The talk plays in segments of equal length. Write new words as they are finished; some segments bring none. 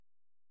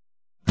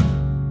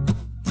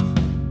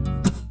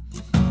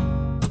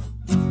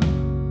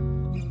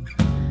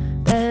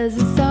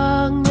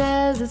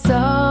a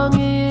song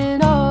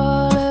in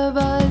all of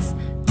us.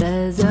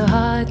 There's a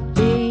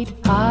heartbeat,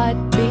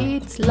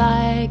 heartbeats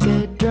like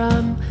a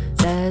drum.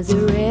 There's a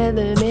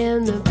rhythm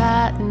in the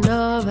pattern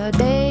of our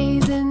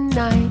days and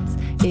nights.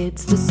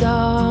 It's the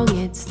song,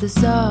 it's the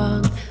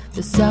song,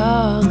 the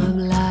song of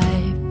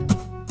life.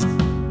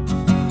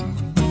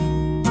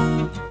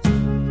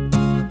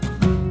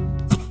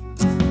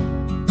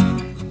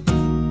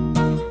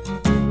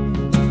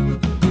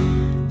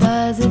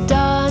 There's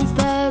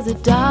a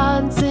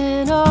dance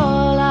in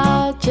all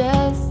our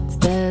chests.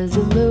 There's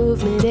a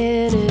movement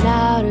in and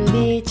out of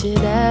each and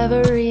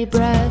every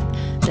breath.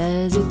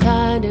 There's a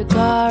kind of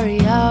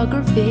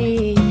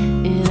choreography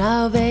in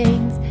our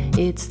veins.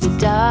 It's the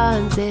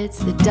dance, it's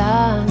the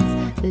dance,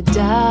 the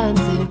dance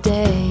of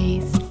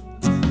days.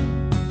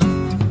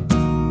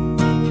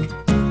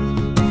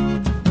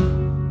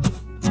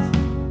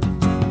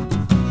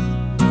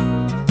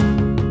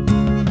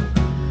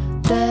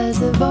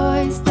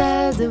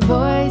 There's a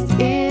voice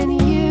in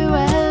you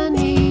and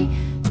me.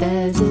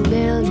 There's a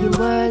million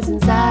words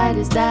inside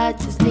us that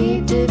just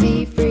need to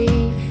be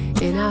free.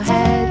 In our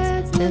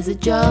heads, there's a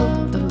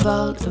jolt, a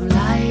bolt of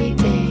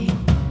lightning.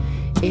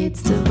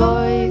 It's the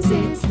voice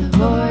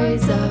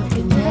of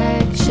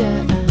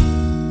connection.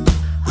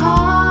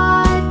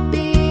 Heartbeats,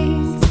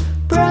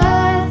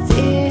 breaths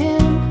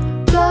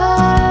in,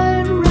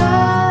 blood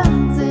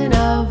runs in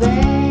our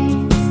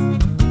veins.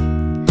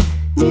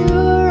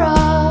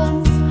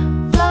 Neurons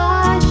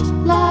flash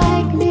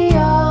like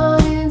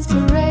neon,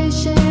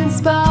 inspiration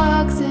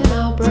sparks in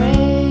our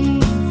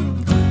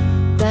brains.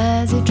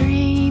 There's a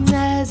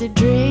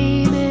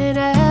dream in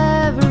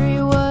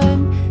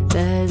everyone.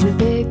 There's a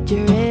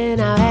picture in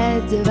our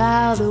heads of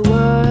how the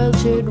world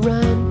should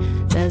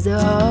run. There's a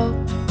hope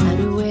and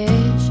a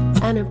wish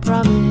and a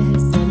promise